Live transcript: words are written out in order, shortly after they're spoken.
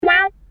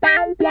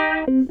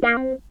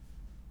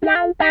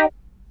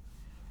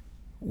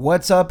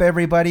What's up,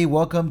 everybody?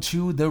 Welcome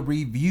to the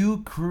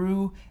Review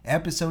Crew,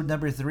 episode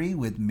number 3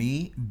 with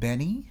me,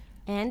 Benny.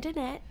 And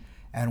Annette.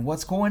 And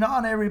what's going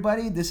on,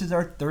 everybody? This is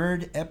our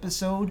 3rd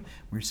episode.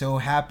 We're so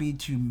happy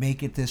to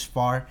make it this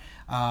far.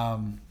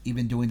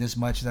 Even doing this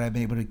much that I've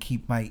been able to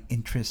keep my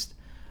interest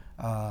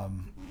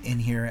in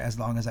here as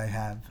long as I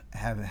have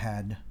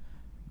had.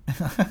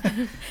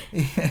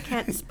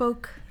 Can't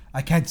spoke.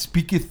 I can't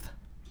speaketh.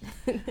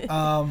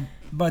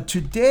 But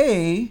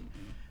today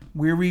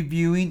we're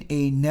reviewing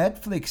a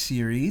Netflix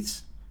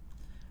series,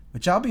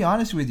 which I'll be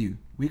honest with you,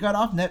 we got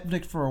off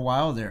Netflix for a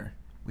while there.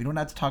 We don't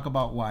have to talk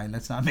about why.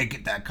 Let's not make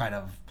it that kind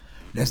of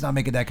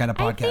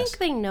podcast. I think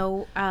they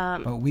know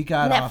but we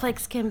got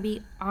Netflix can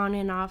be on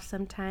and off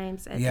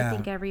sometimes. I Yeah.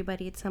 think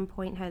everybody at some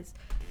point has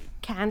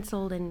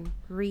canceled and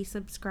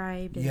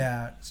resubscribed.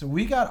 Yeah, so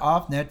we got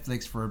off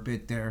Netflix for a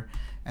bit there,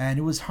 and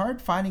it was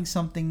hard finding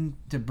something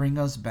to bring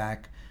us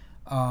back.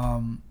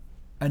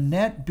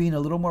 Annette being a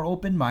little more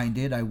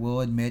open-minded, I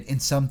will admit, in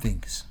some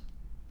things.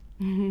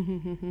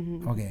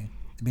 Okay,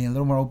 being a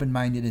little more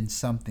open-minded in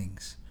some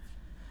things.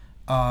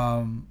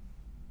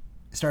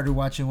 Started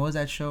watching, what was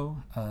that show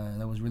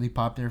that was really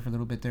popular for a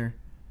little bit there?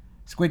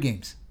 Squid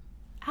Games.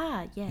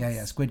 Ah, yes.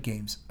 Yeah, Squid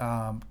Games.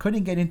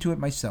 Couldn't get into it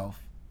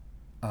myself.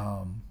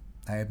 I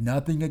have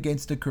nothing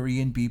against the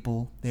Korean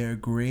people. They're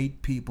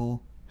great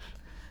people.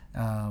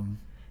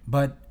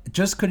 But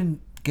just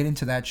couldn't get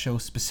into that show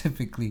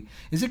specifically.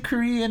 Is it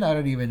Korean? I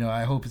don't even know.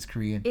 I hope it's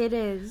Korean. It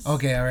is.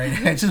 Okay, all right.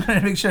 I just want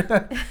to make sure.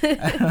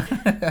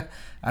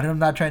 I'm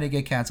not trying to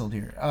get canceled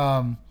here.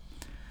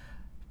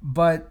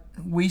 But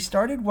we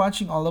started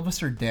watching All of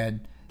Us Are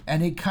Dead,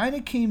 and it kind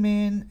of came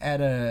in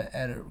at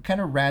a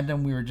kind of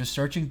random. We were just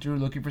searching through,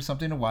 looking for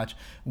something to watch.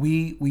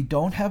 We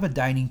don't have a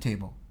dining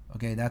table.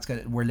 Okay, that's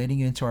good. We're letting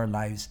it into our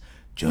lives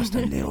just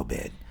a little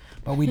bit,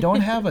 but we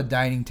don't have a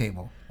dining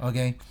table.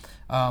 Okay,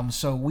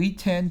 so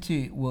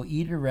we'll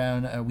eat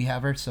around. We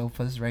have our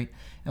sofas, right,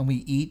 and we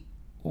eat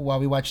while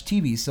we watch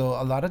TV. So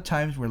a lot of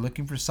times we're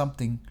looking for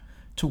something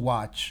to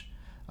watch,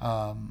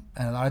 and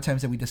a lot of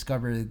times that we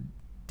discover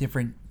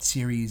different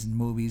series and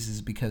movies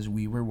is because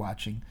we were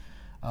watching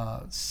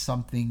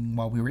something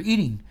while we were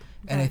eating.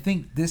 And I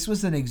think this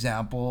was an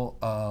example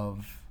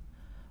of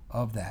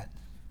that.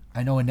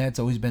 I know Annette's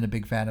always been a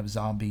big fan of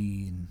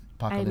zombie and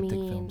apocalyptic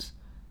films.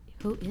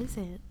 Who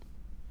isn't?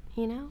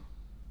 You know?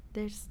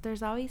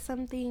 There's always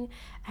something,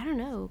 I don't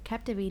know,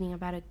 captivating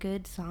about a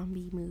good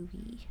zombie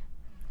movie.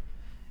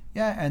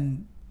 Yeah,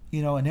 and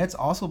Annette's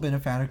also been a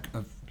fan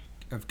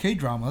of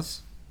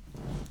K-dramas.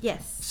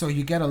 Yes. So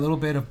you get a little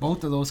bit of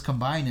both of those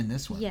combined in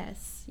this one.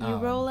 Yes. You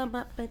roll them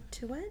up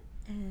into what?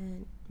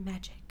 And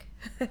magic.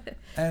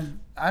 And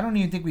I don't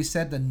even think we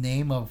said the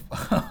name of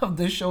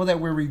the show that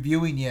we're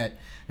reviewing yet.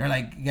 You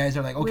guys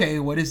are like, okay,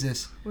 what is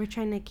this? We're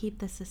trying to keep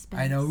the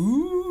suspense. I know.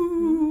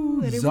 Ooh,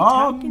 what are we zombies.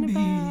 talking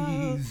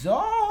about?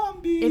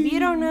 Zombies. If you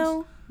don't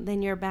know,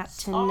 then you're about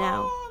to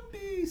know.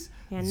 Zombies.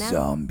 Yeah, now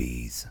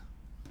Zombies.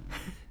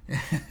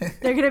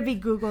 they're going to be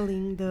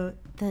Googling the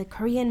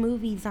Korean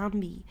movie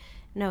Zombie.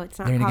 No, it's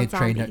not called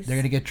Zombies. They're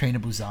gonna get Train to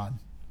Busan,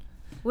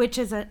 which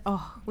is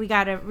we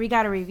gotta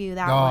review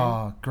that one.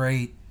 Oh,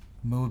 great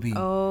movie.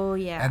 Oh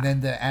yeah. And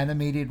then the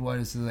animated, what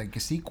is it, like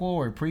a sequel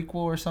or prequel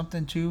or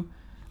something too?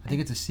 I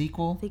think it's a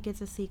sequel. I think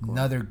it's a sequel.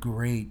 Another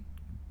great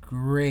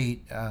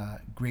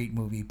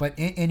movie. But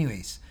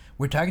anyways,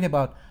 we're talking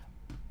about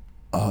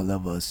All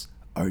of Us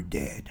Are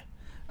Dead.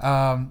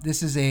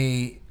 This is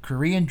a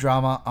Korean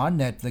drama on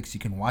Netflix. You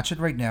can watch it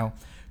right now.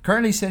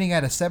 Currently sitting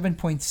at a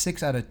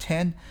 7.6 out of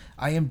 10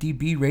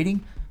 IMDb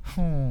rating.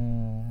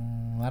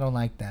 I don't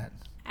like that.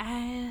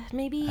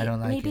 Maybe I don't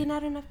like maybe it.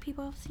 not enough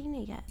people have seen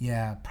it yet.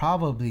 Yeah,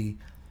 probably.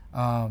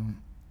 And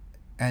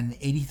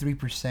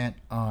 83%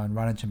 on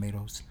Rotten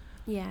Tomatoes.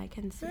 Yeah, I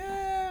can see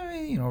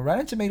that.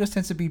 Rotten Tomatoes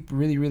tends to be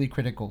really, really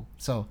critical.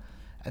 So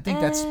I think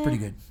that's pretty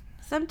good.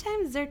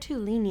 Sometimes they're too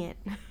lenient.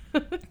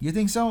 You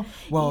think so?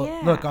 Well,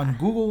 Yeah. look, on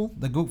Google,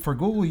 for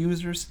Google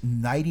users,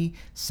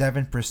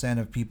 97%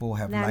 of people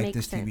have That liked makes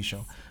this TV sense.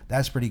 show.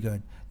 That's pretty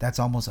good. That's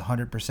almost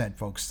 100%,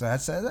 folks. So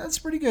that's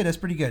pretty good. That's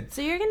pretty good.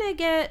 So you're gonna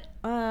get,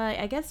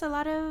 I guess, a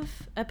lot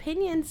of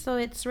opinions. So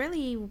it's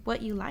really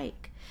what you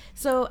like.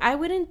 So I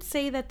wouldn't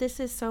say that this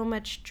is so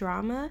much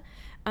drama.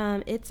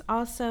 It's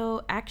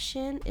also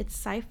action. It's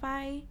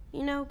sci-fi,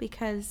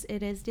 because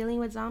it is dealing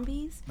with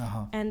zombies.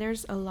 Uh-huh. And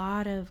there's a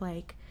lot of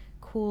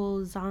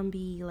cool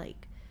zombie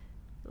like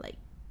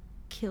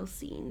kill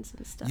scenes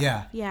and stuff.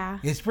 Yeah.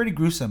 It's pretty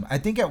gruesome. I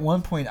think at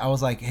one point I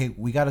was like, hey,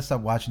 we got to stop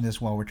watching this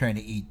while we're trying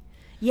to eat.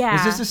 Yeah.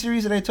 Is this the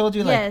series that I told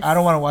you? Yes. I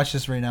don't want to watch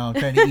this right now. I'm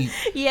trying to eat.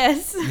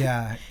 Yes.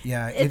 Yeah.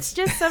 It's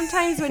just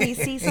sometimes when you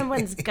see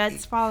someone's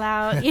guts fall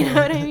out, you know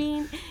what I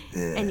mean?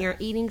 And you're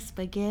eating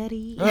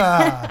spaghetti.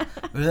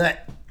 Blech.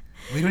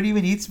 We don't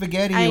even eat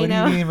spaghetti. I What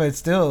know. do you mean? But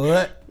still,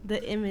 blech.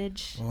 The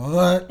image.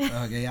 What?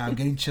 Okay, yeah, I'm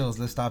getting chills.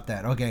 Let's stop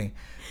that. Okay.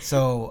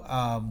 So,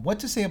 what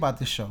to say about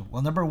this show?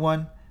 Well, number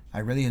one, I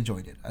really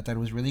enjoyed it. I thought it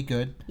was really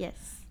good.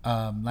 Yes.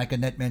 Like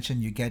Annette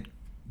mentioned, you get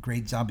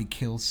great zombie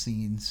kill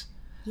scenes.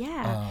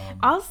 Yeah.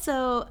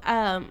 Also,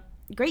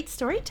 great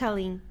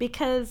storytelling,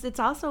 because it's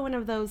also one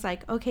of those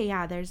like, okay,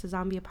 yeah, there's a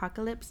zombie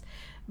apocalypse,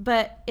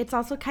 but it's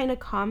also kind of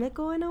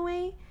comical in a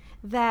way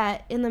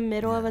that in the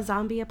middle of a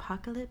zombie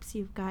apocalypse,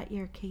 you've got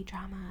your K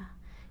drama,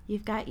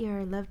 you've got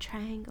your love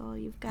triangle,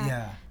 you've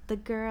got the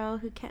girl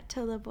who can't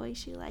tell the boy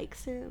she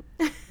likes him.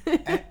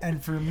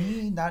 And for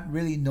me, not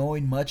really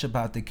knowing much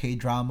about the K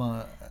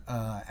drama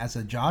as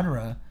a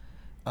genre,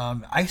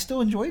 I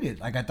still enjoyed it.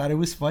 Like I thought it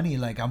was funny.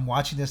 Like I'm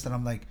watching this and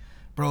I'm like,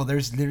 bro,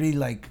 there's literally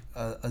like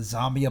a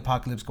zombie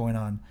apocalypse going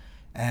on,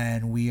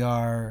 and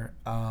we're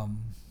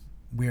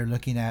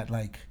looking at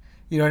like,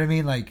 you know what I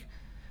mean, like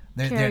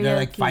they're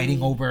like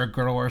fighting over a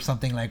girl or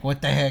something. Like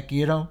what the heck,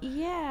 you know?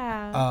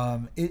 Yeah.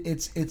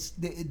 It's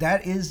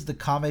that is the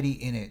comedy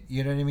in it.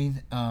 You know what I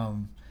mean?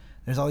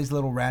 There's all these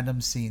little random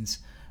scenes.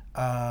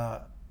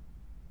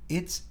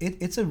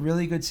 It's a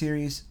really good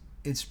series.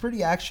 It's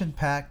pretty action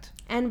packed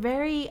and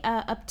very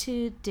up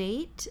to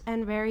date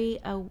and very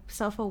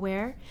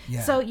self-aware.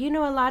 Yeah. So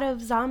a lot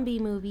of zombie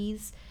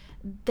movies,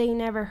 they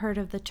never heard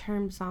of the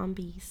term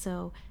zombie,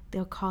 so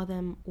they'll call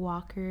them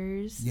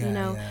walkers,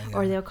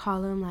 or they'll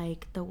call them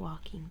like The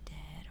Walking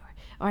Dead,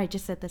 or I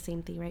just said the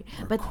same thing, right?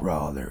 But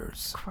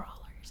crawlers.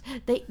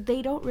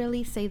 They don't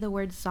really say the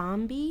word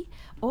zombie,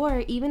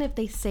 or even if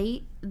they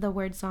say the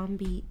word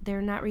zombie,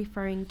 they're not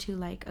referring to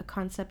like a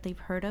concept they've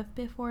heard of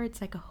before.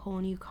 It's like a whole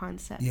new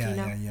concept,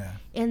 Yeah.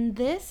 In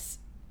this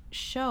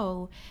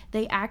show,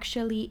 they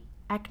actually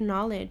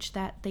acknowledge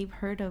that they've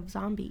heard of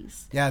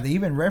zombies. Yeah, they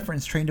even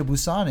reference Train to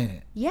Busan in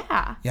it.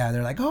 Yeah. Yeah,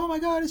 they're like, oh my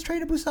god, it's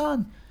Train to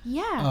Busan.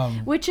 Yeah,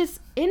 which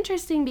is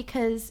interesting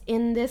because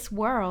in this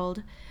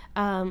world,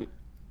 Train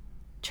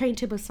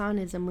to Busan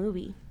is a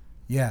movie.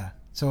 Yeah.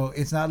 So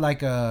it's not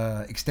like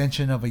a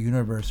extension of a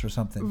universe or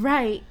something.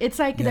 Right. It's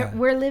like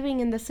we're living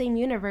in the same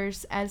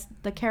universe as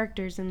the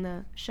characters in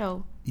the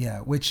show. Yeah,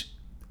 which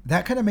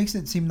that kind of makes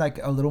it seem like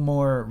a little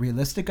more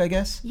realistic, I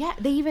guess. Yeah,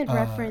 they even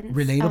reference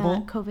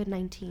relatable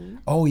COVID-19.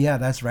 Oh yeah,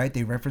 that's right.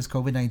 They reference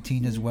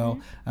COVID-19 as well.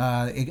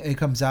 It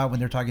comes out when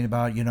they're talking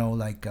about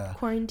like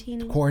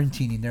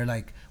quarantining. They're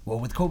like, well,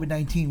 with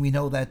COVID-19, we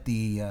know that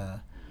the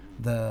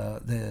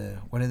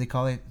what do they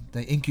call it?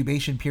 The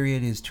incubation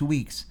period is 2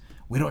 weeks.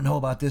 We don't know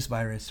about this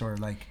virus, or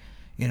like,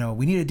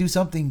 we need to do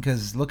something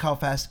because look how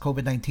fast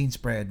COVID-19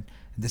 spread.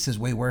 This is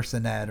way worse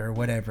than that, or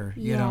whatever.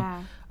 You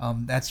know,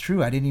 that's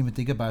true. I didn't even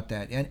think about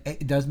that, and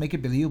it does make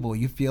it believable.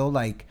 You feel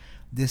like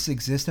this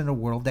exists in a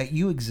world that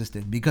you exist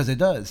in, because it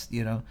does.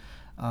 And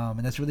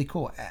that's really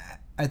cool.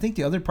 I think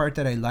the other part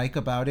that I like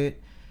about it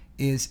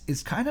is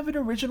kind of an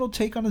original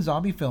take on a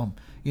zombie film.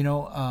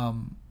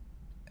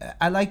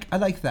 I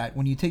like that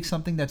when you take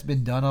something that's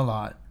been done a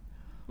lot,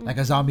 like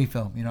a zombie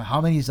film. How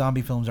many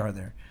zombie films are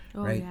there?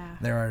 Right? Yeah.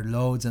 There are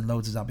loads and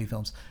loads of zombie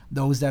films.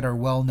 Those that are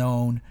well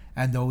known,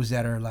 and those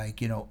that are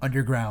like,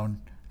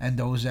 underground, and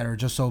those that are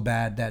just so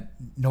bad that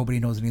nobody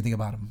knows anything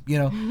about them.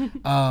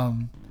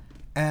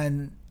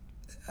 And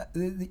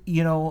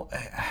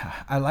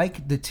I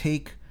like the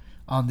take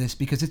on this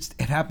because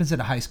it happens at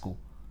a high school.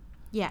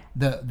 Yeah.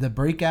 The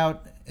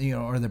breakout,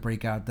 or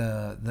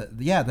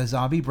the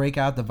zombie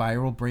breakout, the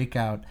viral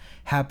breakout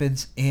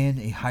happens in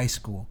a high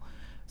school.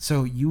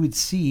 So you would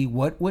see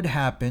what would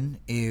happen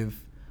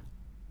if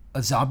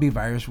a zombie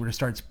virus were to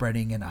start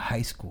spreading in a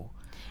high school.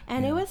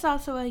 And it was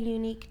also a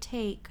unique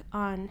take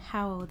on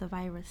how the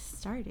virus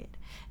started,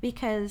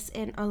 because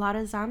in a lot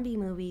of zombie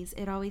movies,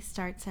 it always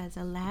starts as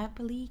a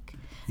lab leak.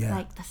 Yeah.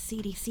 Like the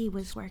CDC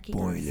was working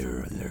on something.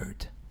 Spoiler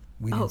alert.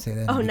 We didn't say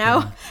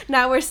that.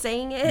 Now we're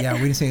saying it. Yeah, we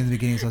didn't say it in the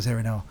beginning, so I'll say it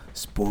right now.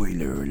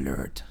 Spoiler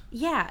alert.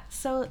 Yeah,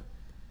 so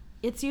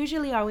it's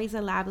usually always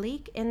a lab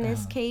leak. In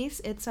this case,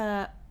 it's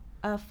a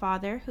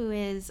father who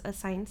is a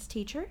science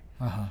teacher,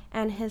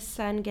 and his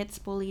son gets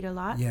bullied a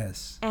lot.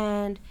 Yes.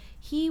 And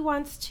he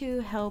wants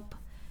to help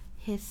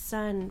his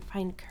son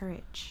find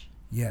courage.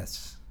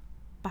 Yes.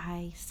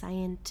 By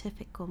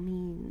scientifical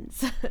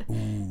means.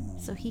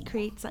 So he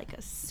creates like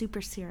a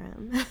super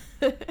serum.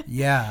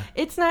 Yeah.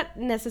 It's not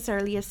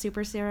necessarily a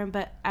super serum,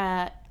 but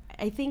I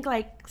think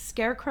like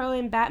Scarecrow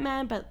in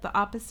Batman, but the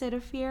opposite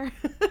of fear.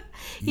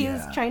 He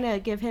was trying to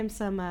give him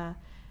some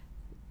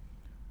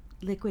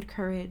liquid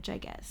courage, I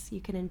guess.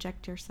 You can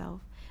inject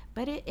yourself.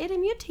 But it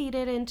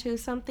mutated into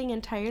something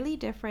entirely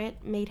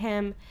different, made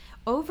him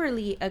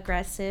overly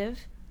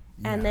aggressive,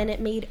 and then it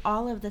made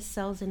all of the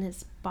cells in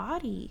his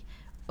body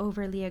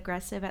overly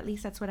aggressive. At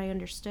least that's what I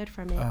understood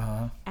from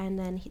it. And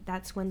then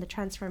that's when the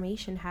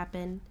transformation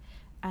happened,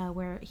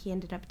 where he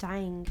ended up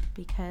dying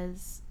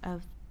because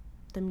of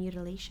the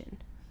mutilation.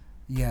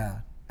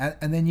 Yeah.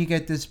 And then you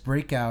get this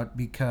breakout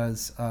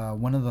because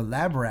one of the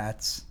lab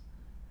rats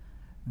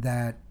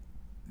that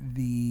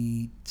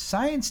the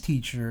science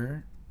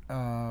teacher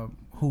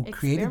who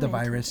created the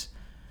virus,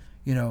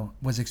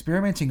 was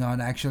experimenting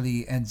on,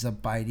 actually ends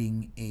up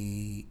biting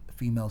a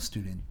female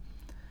student.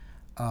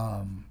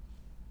 And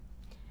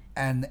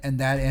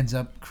that ends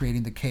up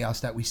creating the chaos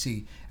that we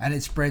see. And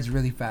it spreads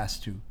really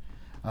fast too.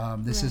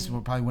 This is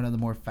Right. probably one of the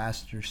more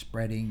faster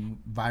spreading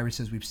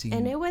viruses we've seen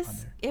And on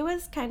there. it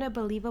was kind of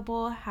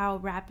believable how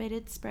rapid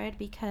it spread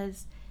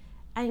because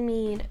I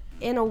mean,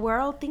 in a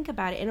world, think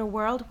about it, in a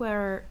world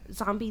where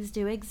zombies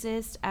do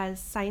exist as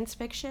science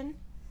fiction,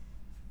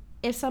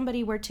 if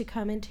somebody were to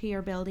come into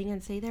your building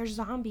and say there's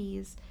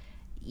zombies,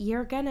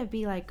 you're gonna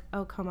be like,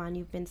 oh come on,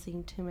 you've been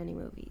seeing too many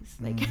movies.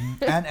 Like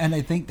And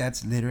I think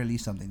that's literally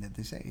something that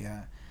they say.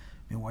 Yeah,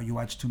 well, you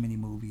watch too many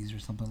movies or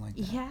something like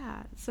that.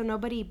 yeah, so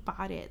nobody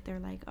bought it. They're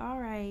like, all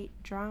right,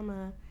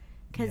 drama,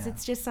 because Yeah.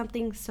 it's just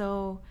something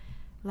so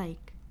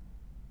like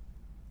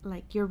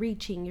you're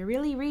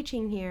really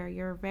reaching here.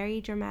 You're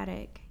very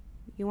dramatic.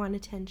 You want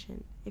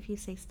attention if you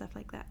say stuff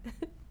like that.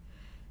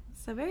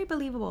 So very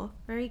believable,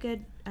 very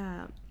good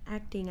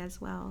acting as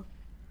well.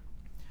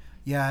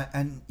 Yeah,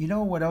 and you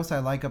know what else I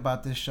like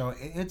about this show?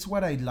 It's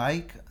what I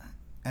like,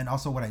 and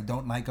also what I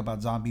don't like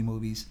about zombie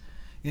movies.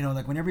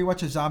 Like whenever you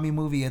watch a zombie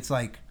movie, it's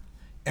like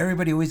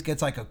everybody always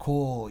gets like a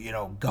cool,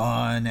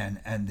 gun,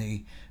 and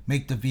they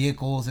make the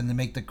vehicles and they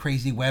make the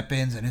crazy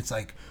weapons, and it's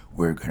like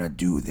we're gonna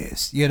do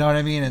this. You know what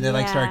I mean? And they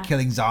like start Yeah.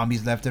 killing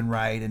zombies left and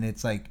right, and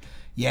it's like,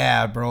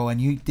 yeah, bro.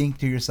 And you think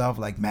to yourself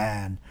like,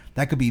 man,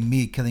 that could be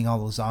me killing all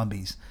those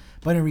zombies.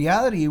 But in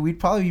reality, we'd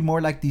probably be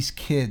more like these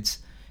kids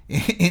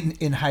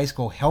in high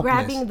school, helpless.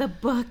 Grabbing the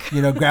book,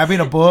 Grabbing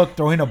a book,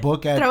 throwing a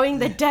book at, throwing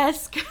the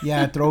desk,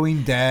 yeah,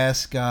 throwing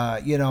desk,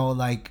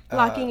 like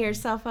locking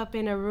yourself up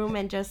in a room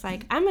and just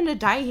like, I'm gonna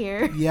die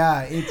here.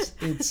 yeah, it's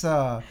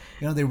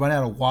they run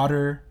out of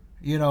water,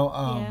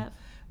 Yeah.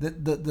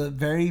 the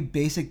very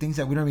basic things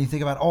that we don't even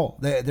think about. Oh,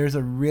 there's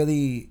a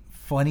really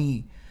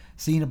funny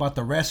scene about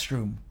the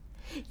restroom.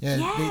 Yeah,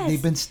 Yes.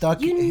 they've been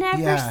stuck. You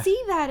never yeah,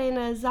 see that in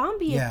a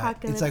zombie yeah.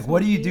 apocalypse. It's like,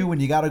 what do you movie. do when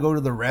you got to go to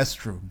the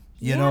restroom?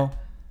 You Yeah. know,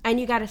 And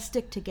you got to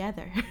stick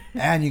together.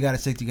 and you got to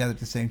stick together at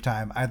the same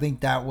time. I think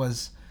that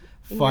was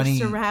And funny.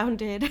 You're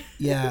surrounded.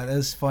 Yeah, that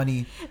was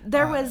funny.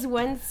 There was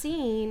one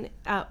scene,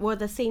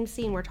 the same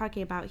scene we're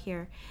talking about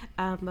here,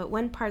 but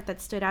one part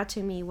that stood out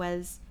to me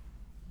was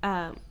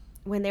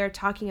when they were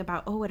talking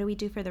about, oh, what do we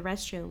do for the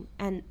restroom?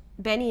 And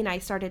Benny and I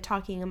started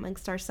talking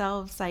amongst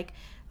ourselves, like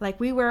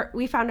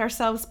we found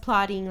ourselves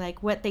plotting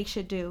like what they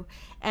should do.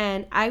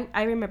 And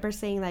I remember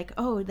saying like,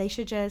 oh, they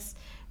should just,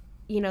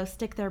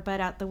 stick their butt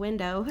out the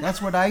window.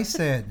 That's what I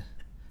said.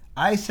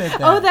 I said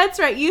that. Oh, that's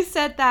right. You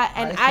said that.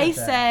 And I I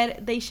said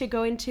said they should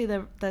go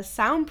into the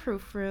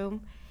soundproof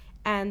room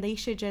and they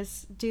should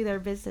just do their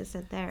business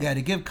in there. Yeah,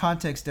 to give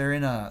context, they're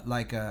in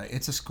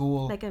it's a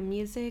school. Like a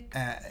music.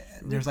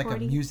 There's like a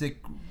recording? music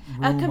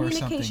A room or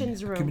communications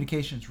something. room. A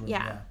communications room.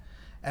 Yeah. Yeah.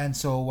 And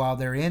so while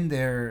they're in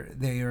there,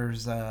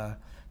 there's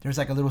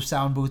like a little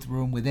sound booth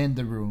room within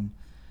the room.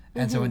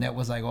 And so Annette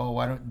was like, oh,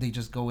 why don't they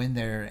just go in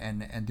there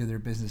and do their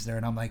business there?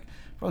 And I'm like,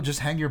 bro, just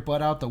hang your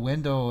butt out the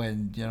window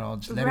and,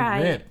 just let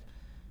it rip.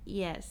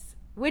 Yes.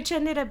 Which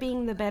ended up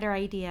being the better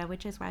idea,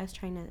 which is why I was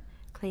trying to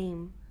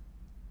claim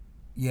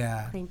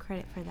Yeah.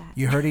 credit for that.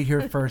 You heard it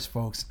here first,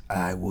 folks.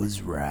 I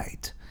was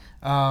right.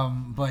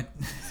 But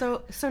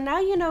So now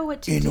you know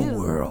what to in do. a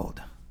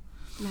world.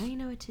 Now you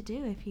know what to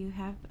do if you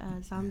have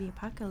a zombie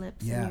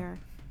apocalypse Yeah. and you're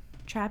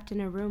trapped in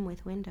a room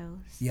with windows.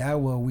 Yeah,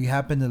 well, we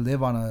happen to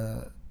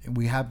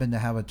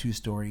have a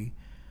 2-story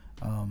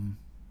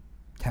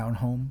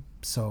townhome,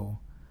 so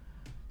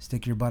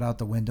stick your butt out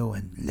the window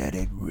and let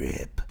it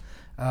rip.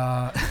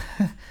 I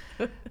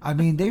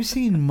mean, they've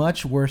seen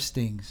much worse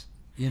things.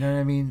 You know what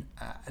I mean?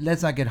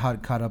 Let's not get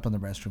caught up on the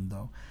restroom,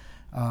 though.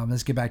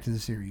 Let's get back to the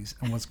series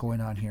and what's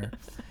going on here.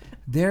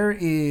 There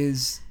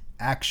is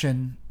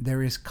action.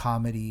 There is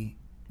comedy.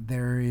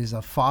 There is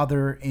a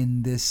father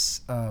in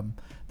this,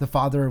 the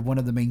father of one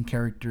of the main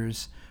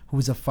characters,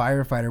 who's a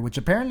firefighter, which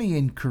apparently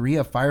in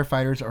Korea,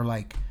 firefighters are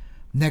like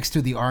next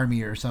to the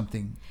army or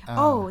something.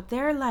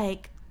 They're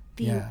like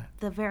yeah.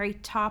 the very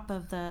top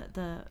of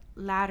the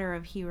ladder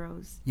of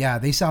heroes. Yeah,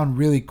 they sound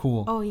really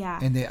cool. Oh yeah.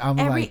 And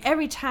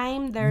every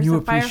time there's new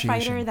a firefighter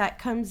appreciation. that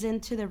comes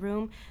into the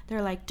room,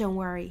 they're like, "Don't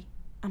worry,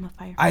 I'm a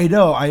firefighter." I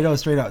know,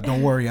 straight up.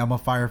 Don't worry, I'm a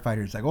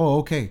firefighter. It's like, oh,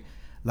 okay.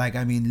 Like,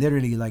 I mean,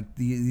 literally, like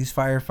these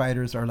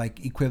firefighters are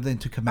like equivalent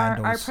to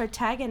commandos. Our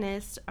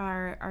protagonist,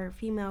 our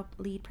female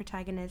lead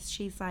protagonist,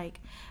 she's like,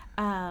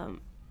 let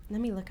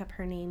me look up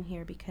her name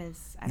here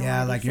because I don't yeah,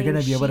 wanna like be you're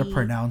gonna saying be able to she.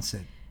 pronounce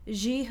it.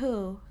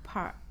 Ji-hoo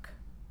Park.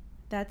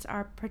 That's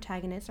our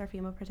protagonist, our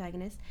female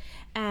protagonist.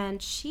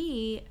 And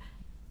she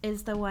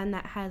is the one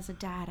that has a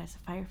dad as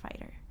a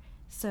firefighter.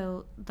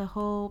 So the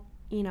whole,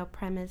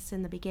 premise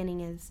in the beginning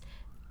is,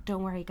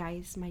 don't worry,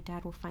 guys, my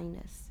dad will find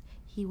us.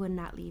 He would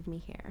not leave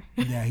me here.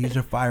 Yeah, he's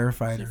a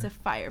firefighter. He's a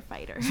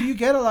firefighter. So you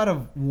get a lot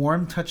of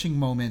warm, touching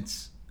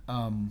moments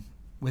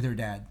with her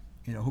dad.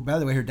 Who, by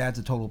the way, her dad's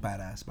a total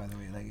badass. By the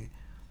way, like,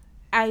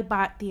 I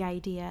bought the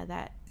idea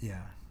that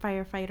yeah,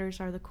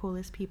 firefighters are the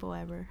coolest people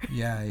ever.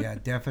 yeah,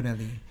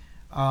 definitely.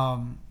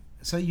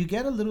 So you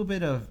get a little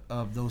bit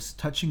of those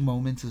touching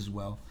moments as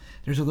well.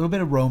 There's a little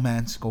bit of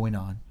romance going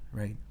on,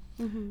 right,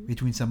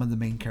 between some of the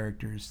main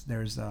characters.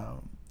 There's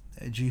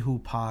Ji-hoo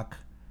Park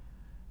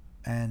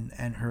and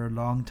her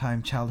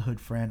longtime childhood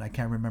friend. I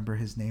can't remember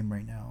his name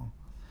right now.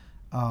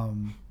 Let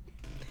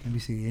me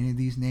see any of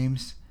these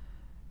names.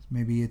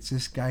 Maybe it's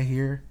this guy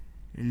here,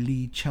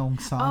 Lee Cheong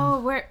San.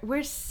 Oh,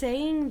 we're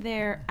saying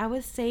there. I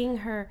was saying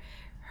her.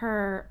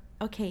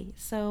 Okay,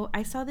 so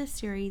I saw this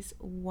series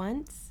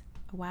once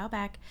a while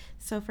back.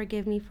 So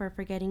forgive me for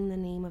forgetting the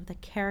name of the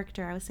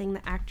character. I was saying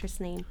the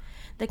actress name.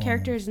 The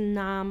character is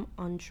Nam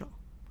Onjo.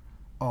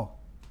 Oh,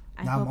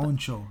 Nam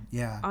Onjo.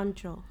 Yeah.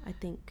 Onjo, I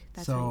think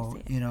that's so, how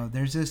you say it.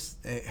 There's this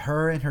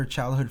her and her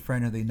childhood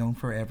friend are they known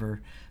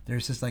forever.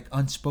 There's this like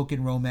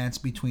unspoken romance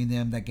between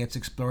them that gets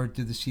explored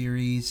through the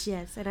series.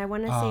 Yes, and I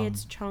want to say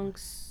it's Chong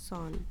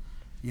Son.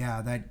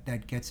 Yeah,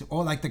 that gets it. Oh,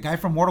 like the guy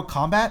from Mortal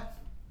Kombat.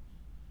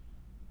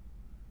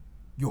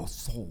 Your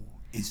soul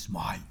is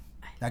mine.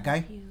 That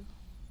guy? You.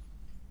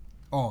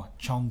 Oh,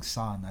 Chong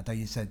San. I thought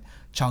you said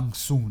Chang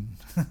Soon.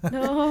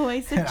 No,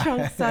 I said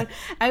Chong Son.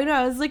 I don't know.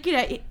 I was looking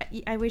at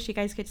it. I wish you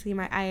guys could see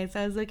my eyes.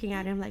 I was looking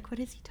at him like, what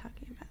is he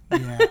talking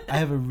about? Yeah, I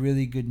have a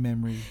really good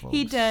memory, folks.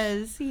 He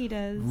does.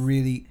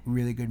 Really,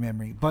 really good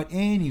memory. But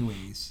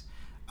anyways,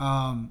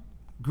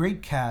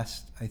 great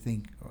cast. I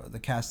think the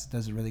cast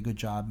does a really good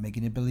job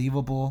making it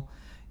believable.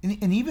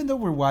 And even though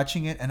we're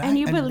watching it, and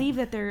you believe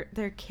that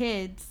they're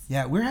kids.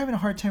 Yeah, we're having a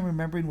hard time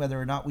remembering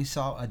whether or not we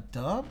saw a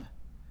dub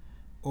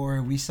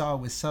or we saw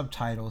it with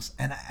subtitles.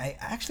 And I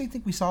actually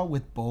think we saw it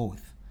with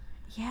both.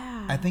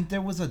 Yeah. I think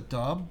there was a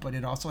dub, but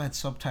it also had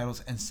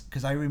subtitles. And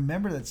because I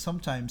remember that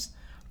sometimes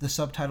the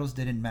subtitles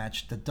didn't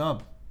match the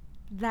dub.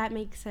 That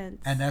makes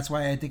sense. And that's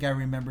why I think I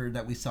remember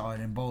that we saw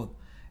it in both.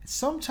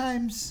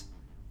 Sometimes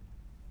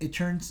it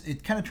kind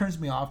of turns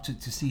me off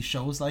to see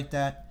shows like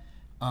that.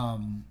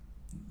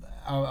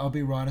 I'll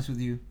be honest with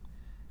you.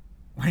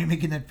 Why are you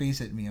making that face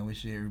at me? I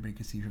wish everybody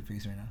could see her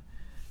face right now.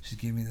 She's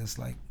giving me this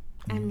like.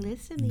 I'm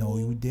listening. No,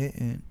 you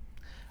didn't.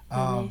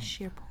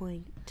 Finish your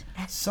point.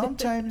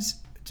 Sometimes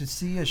to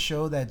see a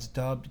show that's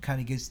dubbed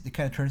kind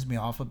of turns me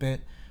off a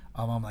bit.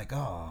 I'm like,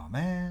 oh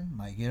man,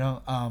 like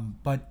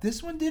but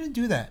this one didn't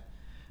do that.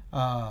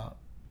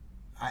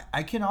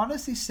 I can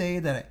honestly say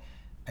that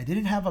I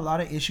didn't have a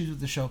lot of issues with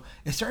the show.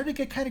 It started to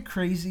get kind of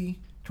crazy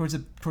towards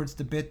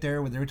the bit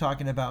there where they were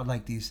talking about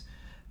like these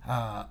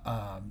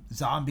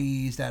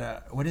zombies that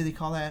are, what do they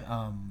call that?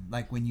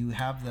 Like when you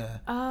have the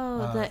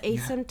the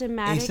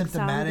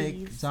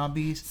asymptomatic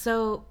zombies.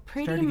 So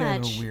pretty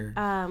much, weird.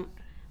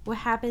 What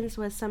happens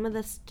was some of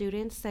the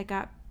students that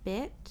got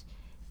bit,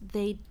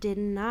 they did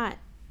not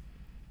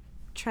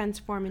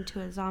transform into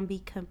a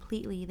zombie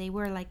completely. They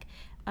were like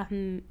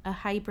a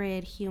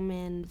hybrid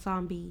human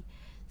zombie.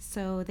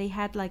 So they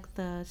had like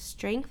the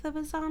strength of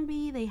a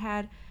zombie. They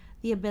had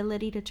the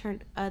ability to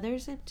turn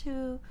others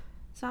into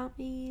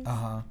zombies,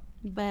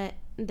 but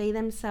they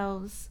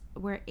themselves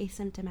were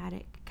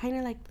asymptomatic, kind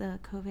of like the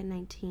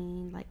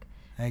COVID-19. Like,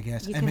 I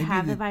guess you can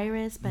have the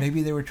virus, but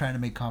maybe they were trying to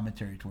make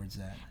commentary towards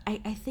that.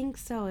 I think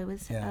so. It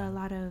was a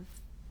lot of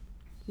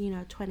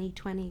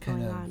 2020 kind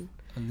going on,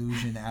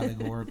 illusion,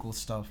 allegorical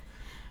stuff.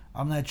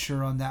 I'm not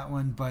sure on that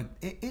one, but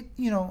it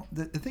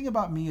the thing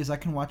about me is I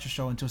can watch a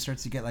show until it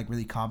starts to get like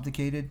really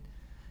complicated,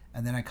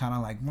 and then I kind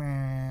of like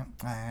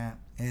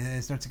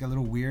it starts to get a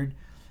little weird.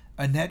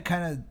 Annette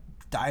kind of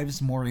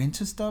dives more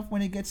into stuff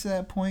when it gets to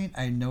that point.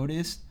 I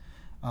noticed.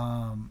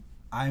 I'm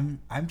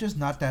just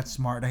not that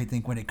smart. I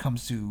think when it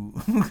comes to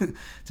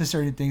to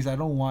certain things, I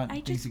don't want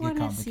things to get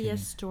complicated. I just want to see a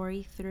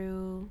story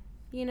through,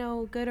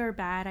 good or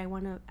bad. I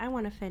want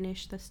to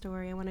finish the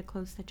story. I want to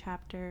close the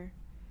chapter.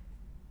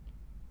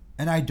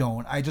 And I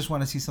don't. I just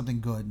want to see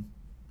something good.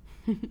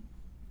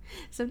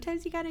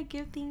 Sometimes you gotta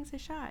give things a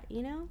shot.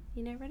 You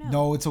never know.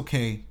 No, it's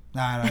okay.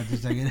 Nah,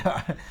 just like it.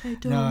 I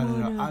don't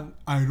wanna.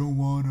 I don't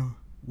wanna.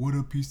 What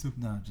a piece of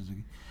just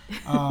like.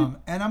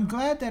 And I'm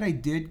glad that I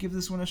did give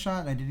this one a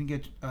shot and I didn't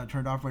get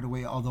turned off right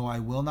away. Although I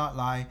will not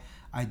lie,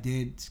 I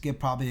did skip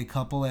probably a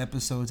couple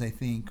episodes, I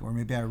think, or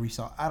maybe I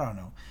resaw. I don't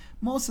know.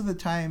 Most of the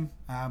time,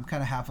 I'm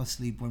kind of half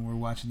asleep when we're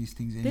watching these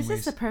things anyways. This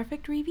is the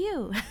perfect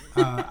review.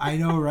 I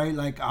know, right?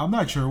 Like, I'm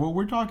not sure what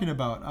we're talking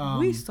about.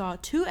 We saw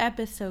 2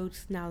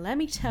 episodes. Now, let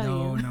me tell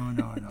you.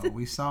 No.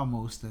 We saw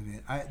most of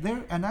it.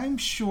 I'm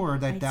sure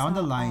that down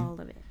the line, all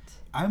of it.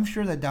 I'm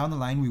sure that down the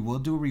line we will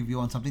do a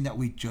review on something that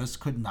we just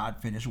could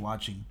not finish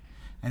watching.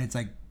 And it's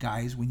like,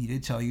 guys, we need to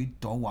tell you,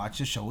 don't watch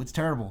the show. It's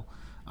terrible.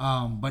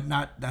 But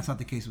that's not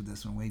the case with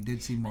this one. We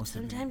did see most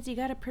of it. Sometimes you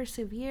got to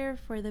persevere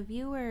for the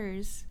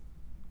viewers.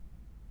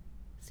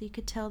 So you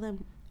could tell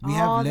them we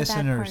have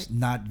listeners,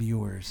 not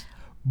viewers.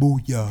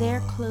 Booyah.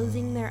 They're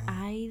closing their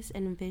eyes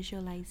and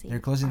visualizing. They're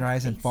closing their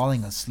eyes and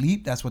falling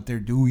asleep. That's what they're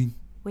doing.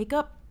 Wake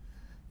up.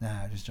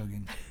 Nah, just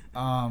joking.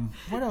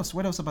 What else?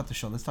 What else about the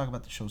show? Let's talk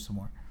about the show some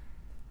more.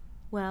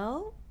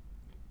 Well,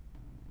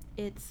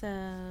 it's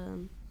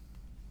all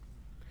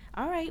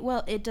right.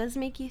 Well, it does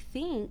make you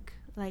think.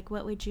 Like,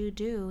 what would you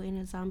do in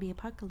a zombie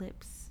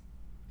apocalypse?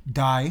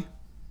 Die.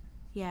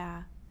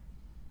 Yeah.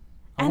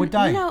 I would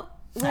die.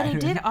 What it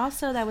did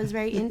also that was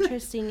very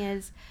interesting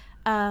is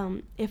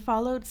it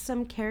followed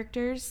some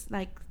characters,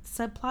 like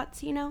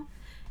subplots,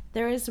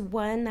 There is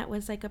one that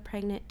was like a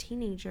pregnant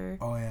teenager.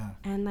 Oh, yeah.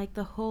 And like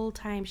the whole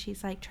time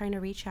she's like trying to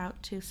reach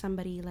out to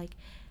somebody, like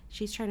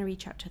she's trying to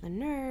reach out to the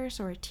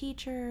nurse or a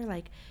teacher,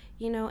 like,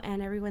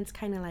 and everyone's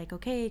kind of like,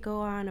 okay,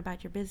 go on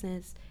about your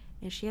business.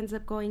 And she ends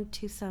up going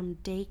to some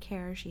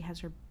daycare. She has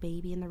her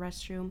baby in the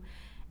restroom.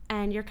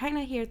 And you're kind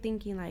of here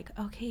thinking, like,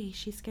 okay,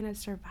 she's going to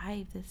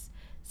survive this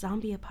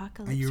zombie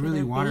apocalypse. And you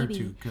really want her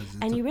to.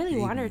 And you really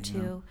want her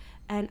to.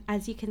 And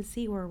as you can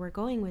see where we're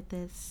going with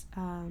this,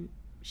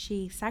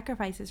 she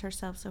sacrifices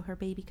herself so her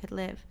baby could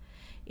live,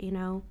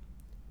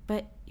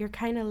 But you're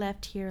kind of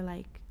left here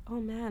like,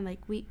 oh, man, like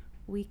we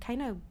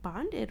kind of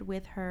bonded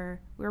with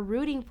her. We're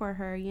rooting for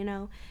her,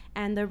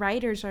 And the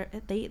writers,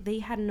 they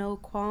had no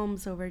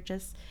qualms over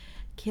just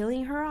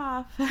killing her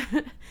off.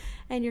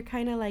 And you're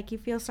kind of like, you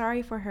feel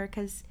sorry for her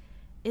because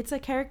it's a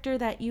character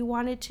that you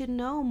wanted to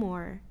know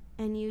more,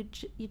 and you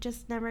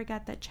just never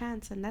got that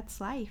chance. And that's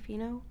life,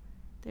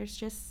 There's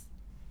just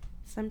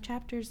some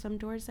chapters, some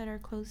doors that are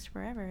closed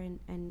forever,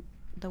 and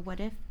the what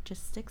if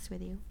just sticks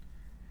with you.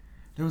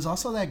 There was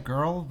also that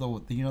girl, the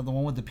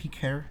one with the pink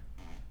hair,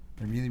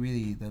 the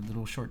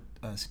little short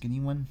skinny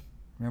one.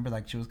 Remember,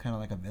 like, she was kind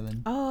of like a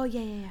villain. Oh,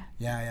 yeah.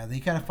 Yeah. They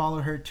kind of follow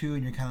her too,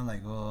 and you're kind of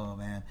like, oh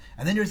man.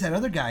 And then there's that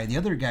other guy,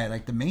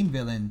 like the main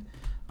villain,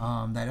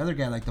 that other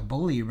guy, like the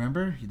bully.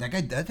 Remember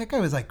that guy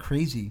was like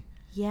crazy.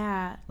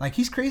 Yeah. Like,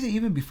 he's crazy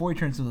even before he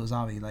turns into a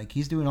zombie. Like,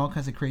 he's doing all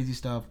kinds of crazy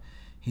stuff.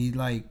 He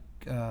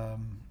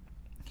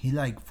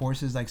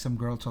forces like some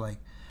girl to like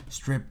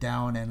strip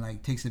down and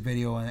like takes a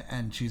video,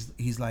 and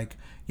he's like,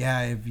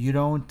 yeah, if you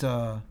don't.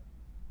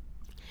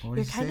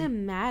 You're kind of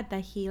mad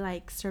that he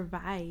like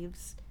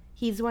survives.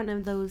 He's one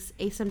of those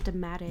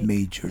asymptomatic.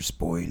 Major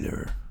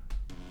spoiler.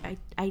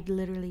 I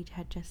literally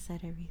had just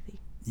said everything.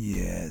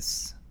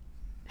 Yes.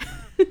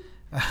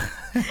 A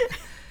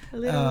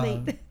little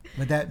late.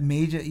 But that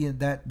major,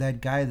 that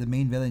guy, the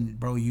main villain,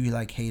 bro, you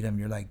like hate him.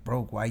 You're like,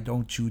 bro, why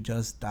don't you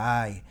just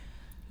die?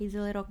 He's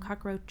a little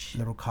cockroach.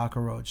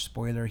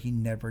 Spoiler, he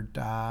never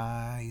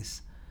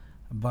dies.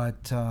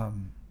 But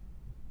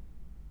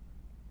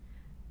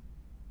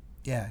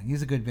yeah,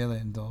 he's a good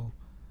villain though.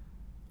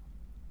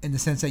 In the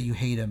sense that you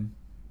hate him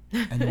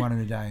and you want him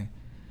to die.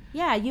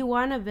 Yeah, you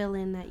want a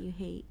villain that you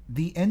hate.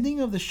 The ending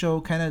of the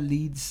show kind of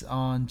leads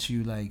on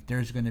to like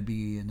there's going to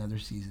be another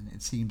season.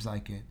 It seems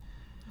like it.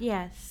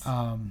 Yes.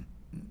 I'm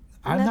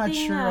not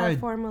sure.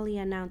 Formally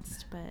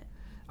announced, but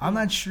I'm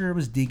not sure I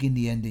was digging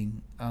the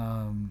ending.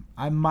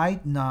 I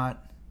might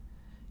not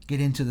get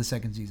into the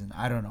second season.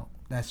 I don't know.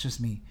 That's just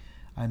me.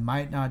 I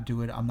might not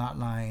do it. I'm not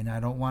lying.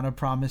 I don't want to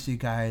promise you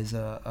guys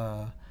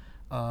a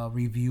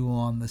review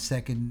on the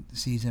second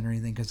season or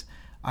anything because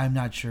I'm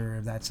not sure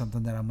if that's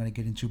something that I'm going to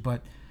get into.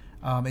 But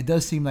it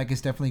does seem like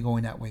it's definitely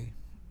going that way.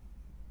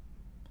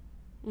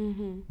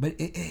 Mm-hmm. But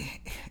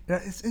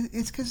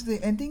it's because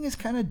the ending is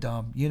kind of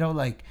dumb,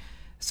 like,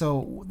 so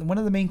one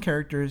of the main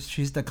characters,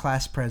 she's the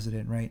class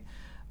president, right?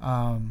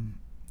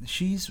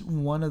 She's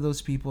one of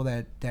those people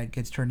that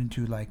gets turned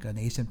into like an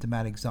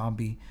asymptomatic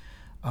zombie.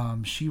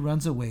 She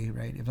runs away,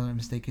 right, if I'm not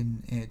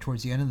mistaken,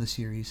 towards the end of the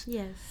series.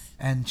 Yes.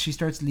 And she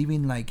starts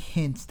leaving like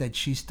hints that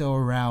she's still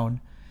around.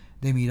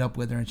 They meet up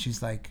with her and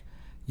she's like,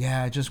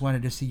 yeah, I just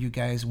wanted to see you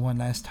guys one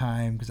last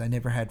time because I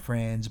never had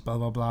friends, blah,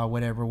 blah, blah,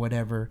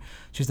 whatever.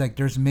 She's like,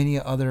 there's many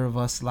other of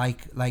us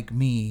like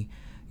me,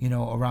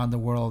 around the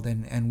world,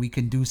 and we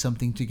can do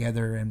something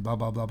together and blah,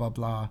 blah, blah, blah,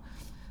 blah.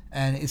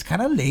 And it's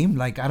kind of lame.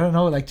 Like, I don't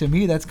know. Like, to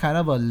me, that's kind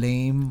of a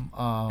lame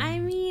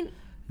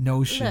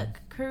notion.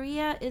 Look,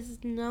 Korea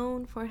is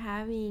known for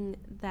having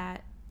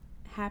that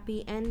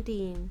happy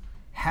ending.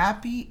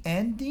 Happy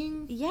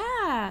ending?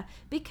 Yeah,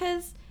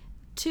 because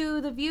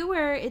to the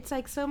viewer, it's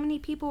like so many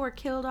people were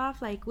killed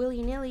off like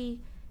willy-nilly.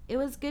 It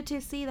was good to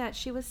see that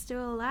she was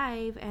still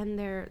alive and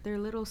their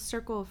little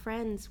circle of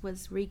friends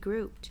was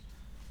regrouped.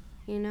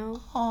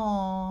 Aww.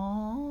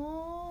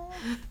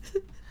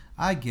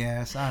 I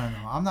guess. I don't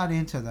know. I'm not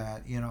into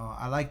that.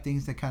 I like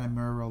things that kind of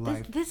mirror real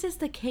life. This is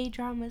the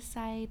K-drama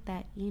side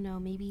that,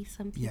 maybe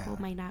some people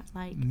might not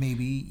like.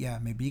 Maybe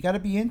you got to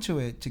be into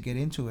it to get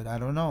into it. I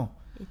don't know.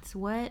 It's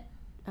what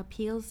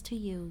appeals to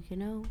you,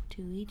 to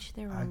each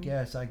their own. I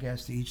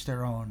guess to each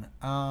their own.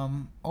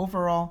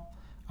 Overall,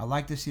 I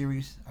like the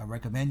series. I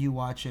recommend you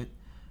watch it.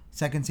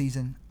 Second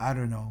season, I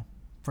don't know.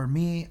 For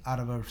me, out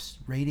of a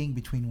rating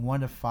between 1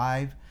 to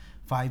 5,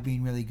 5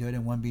 being really good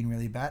and 1 being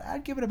really bad,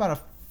 I'd give it about a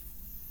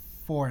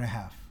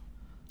 4.5.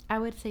 I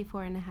would say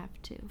 4.5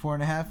 too.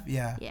 4.5?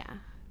 Yeah. Yeah.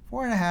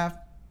 4.5.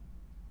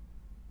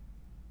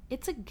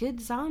 It's a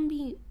good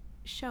zombie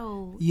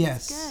show.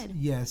 Yes. It's good.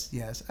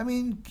 Yes. I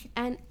mean,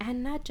 and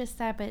not just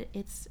that, but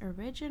it's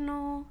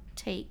original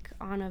take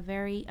on a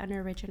very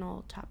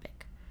unoriginal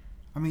topic.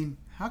 I mean,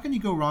 how can you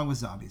go wrong with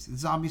zombies?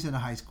 It's zombies in a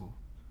high school.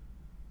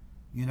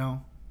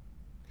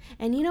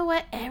 And you know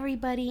what?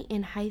 Everybody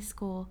in high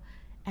school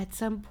at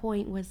some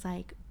point was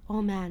like,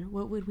 oh man,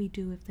 what would we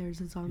do if there's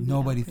a zombie?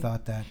 Nobody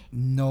thought that.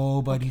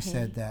 Nobody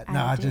said that. No,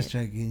 I'm just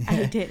joking.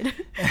 I did.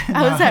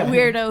 I was that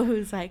weirdo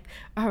who's like,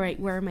 all right,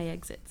 where are my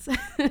exits?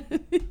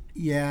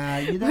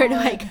 Yeah, where do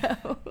I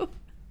go?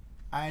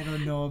 I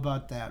don't know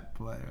about that,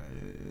 but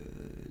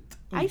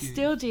I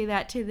still do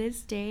that to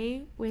this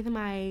day with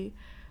my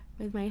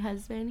with my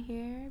husband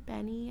here,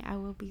 Benny, I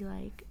will be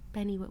like,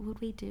 Benny, what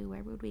would we do?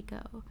 Where would we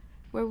go?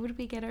 Where would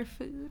we get our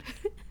food?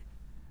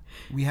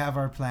 We have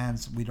our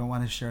plans. We don't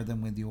want to share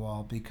them with you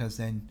all because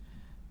then,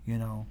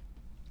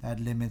 that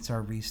limits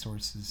our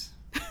resources.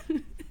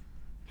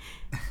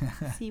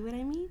 See what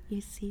I mean?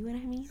 You see what I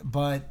mean?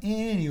 But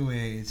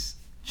anyways,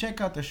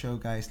 check out the show,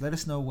 guys. Let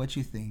us know what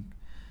you think.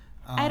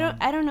 I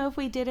don't know if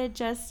we did it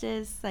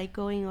justice, like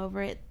going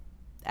over it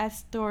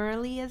as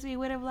thoroughly as we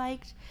would have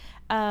liked,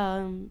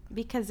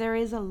 because there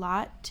is a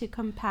lot to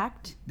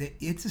compact.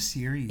 It's a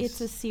series.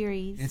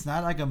 It's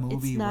not like a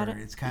movie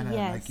it's kind of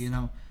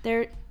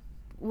like,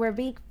 we're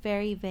being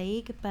very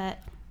vague, but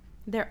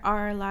there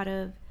are a lot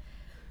of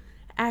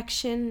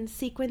action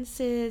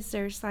sequences.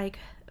 There's like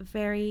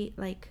very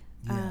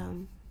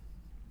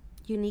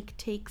unique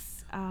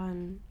takes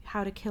on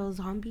how to kill a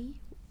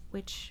zombie,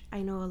 which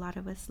I know a lot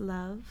of us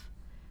love.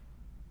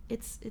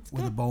 It's with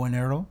good. a bow and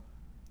arrow.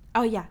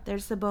 Oh yeah,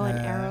 there's the bow and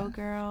arrow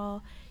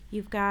girl.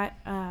 You've got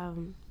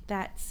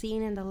that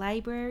scene in the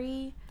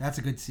library. That's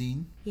a good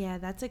scene. Yeah,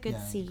 that's a good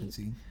scene. Good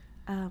scene.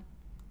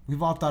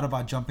 We've all thought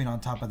about jumping on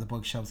top of the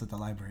bookshelves at the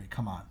library.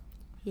 Come on.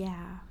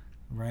 Yeah.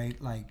 Right?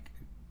 Like,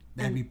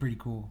 that'd be pretty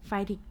cool.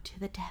 Fighting to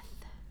the death.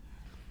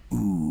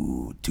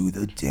 Ooh, to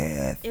the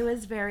death. It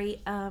was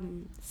very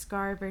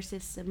Scar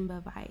versus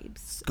Simba vibes.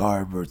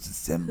 Scar versus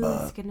Simba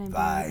Who's gonna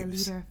vibes. be the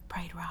leader of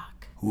Pride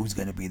Rock? Who's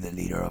gonna be the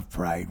leader of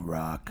Pride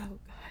Rock? Oh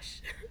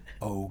gosh.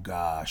 Oh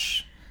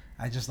gosh.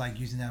 I just like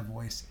using that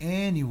voice.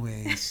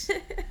 Anyways,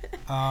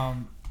 I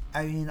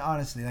mean,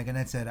 honestly, like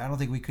Annette said, I don't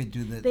think we could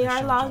do the. They the are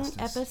show long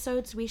justice.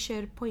 episodes. We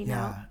should point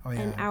out Oh,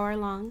 yeah. an hour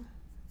long.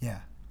 Yeah.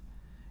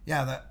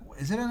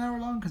 Is it an hour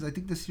long? Because I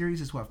think the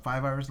series is 5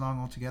 hours long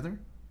altogether.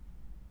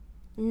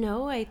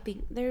 No, I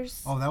think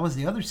there's. Oh, that was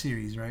the other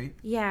series, right?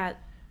 Yeah.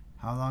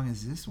 How long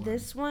is this one?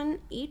 This one,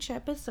 each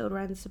episode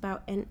runs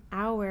about an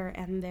hour,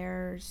 and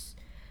there's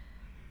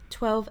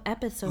 12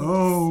 episodes.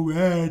 Oh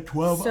man,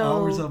 12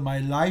 hours of my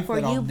life for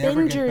that I'll you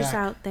never get bingers back.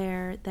 out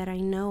there that I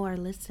know are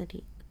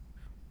listening,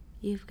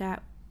 you've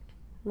got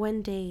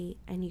one day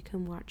and you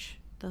can watch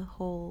the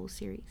whole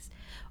series,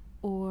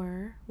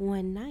 or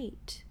one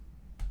night.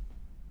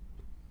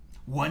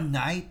 One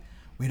night?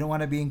 We don't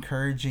want to be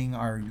encouraging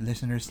our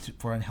listeners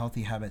for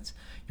unhealthy habits.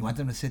 You want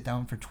them to sit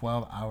down for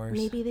 12 hours.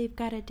 Maybe they've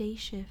got a day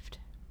shift.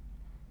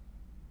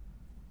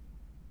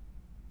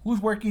 Who's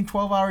working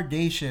 12-hour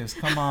day shifts?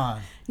 Come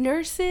on.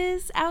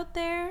 Nurses out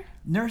there.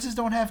 Nurses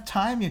don't have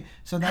time,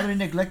 so now they're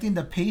neglecting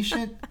the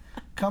patient.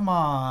 Come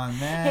on,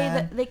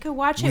 man. Hey, they could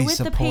watch it with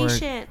the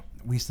patient.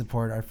 We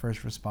support our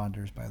first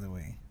responders, by the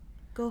way.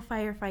 Go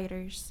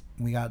firefighters.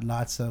 We got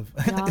lots of,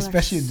 Y'all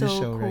especially in so this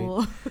show, cool.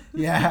 right?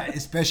 Yeah,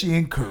 especially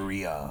in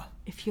Korea.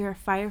 If you're a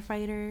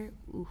firefighter,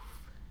 oof.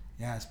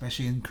 Yeah,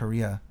 especially in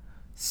Korea.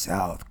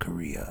 South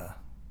Korea.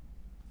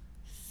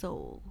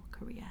 Seoul,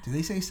 Korea. Do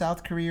they say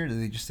South Korea or do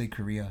they just say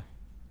Korea?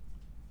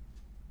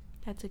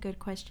 That's a good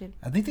question.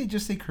 I think they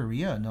just say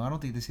Korea. No, I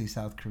don't think they say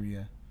South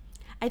Korea.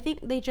 I think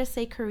they just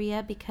say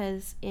Korea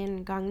because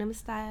in Gangnam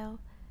Style,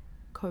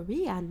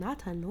 Korea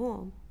not a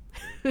norm.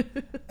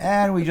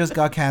 And we just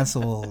got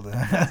canceled.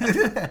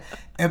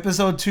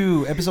 episode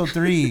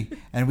 3,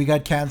 and we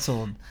got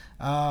canceled.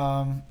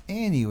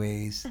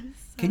 Anyways,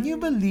 can you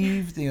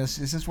believe,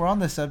 since we're on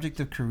the subject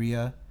of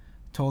Korea,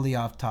 totally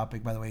off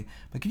topic, by the way,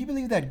 but can you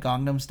believe that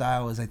Gangnam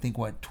Style is, I think,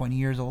 20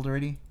 years old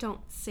already?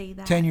 Don't say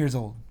that. 10 years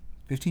old.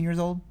 15 years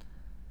old?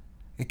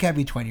 It can't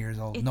be 20 years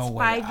old. It's No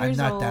way. 5 years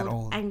I'm not old. that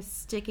old. I'm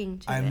sticking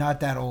to it. I'm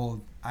not that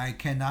old. I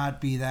cannot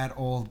be that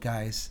old,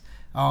 guys.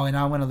 Oh, and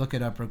I want to look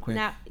it up real quick.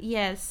 Now,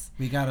 yes.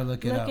 We got to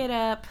look it up. Look it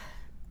up.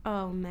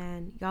 Oh,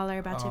 man. Y'all are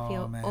about to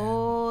feel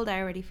old. I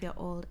already feel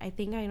old. I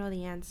think I know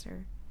the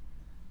answer.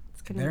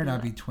 It's It better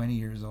not be 20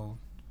 years old.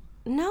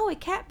 No, it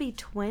can't be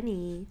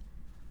 20.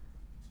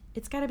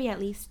 It's got to be at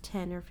least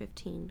 10 or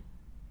 15.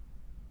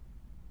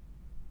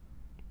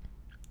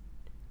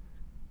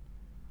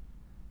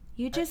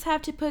 You just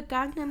have to put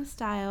Gangnam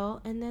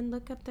Style and then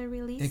look up the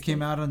release. It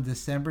came out on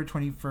December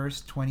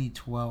 21st,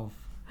 2012.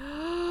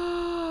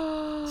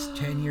 It's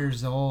 10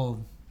 years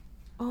old.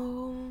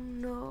 Oh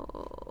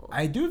no.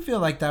 I do feel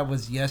like that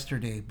was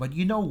yesterday, but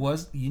you know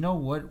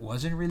what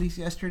wasn't released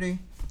yesterday?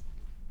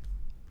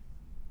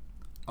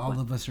 All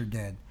of Us Are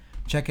Dead.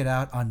 Check it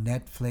out on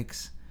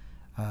Netflix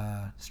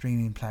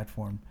streaming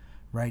platform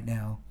right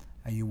now.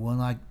 You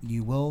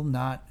will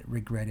not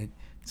regret it.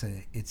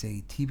 It's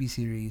a TV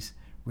series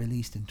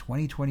released in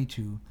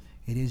 2022.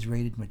 It is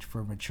rated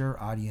for mature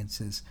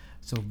audiences,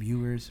 so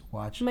viewers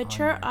watch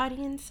mature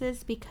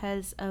audiences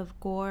because of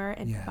gore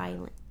and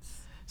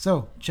violence.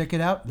 So check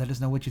it out. Let us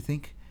know what you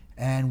think,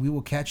 and we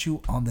will catch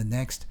you on the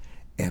next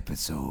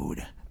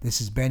episode.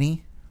 This is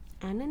Benny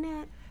and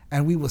Annette,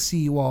 and we will see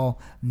you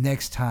all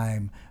next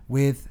time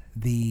with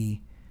the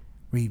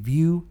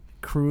Review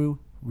Crew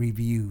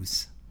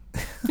Reviews.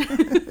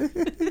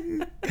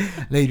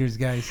 Laters,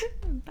 guys.